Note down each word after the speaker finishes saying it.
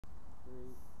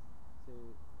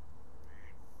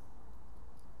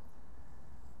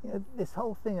You know, this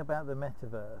whole thing about the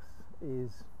metaverse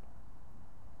is,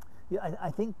 yeah,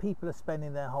 I think people are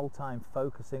spending their whole time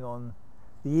focusing on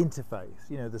the interface,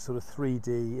 you know, the sort of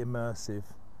 3D immersive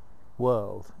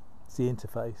world. It's the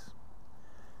interface.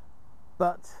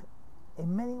 But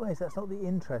in many ways that's not the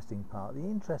interesting part. The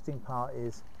interesting part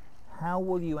is, how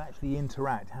will you actually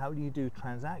interact? How do you do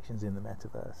transactions in the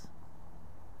metaverse?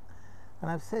 And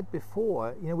I've said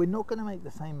before, you know, we're not going to make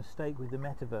the same mistake with the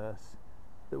metaverse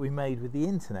that we made with the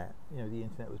internet. You know, the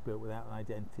internet was built without an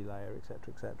identity layer, etc.,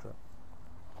 etc.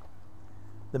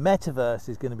 The metaverse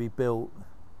is going to be built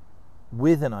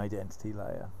with an identity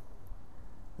layer,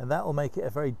 and that will make it a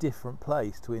very different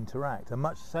place to interact, a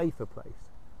much safer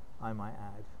place, I might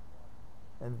add,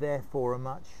 and therefore a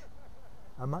much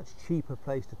cheaper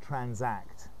place to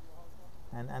transact,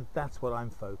 and that's what I'm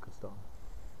focused on.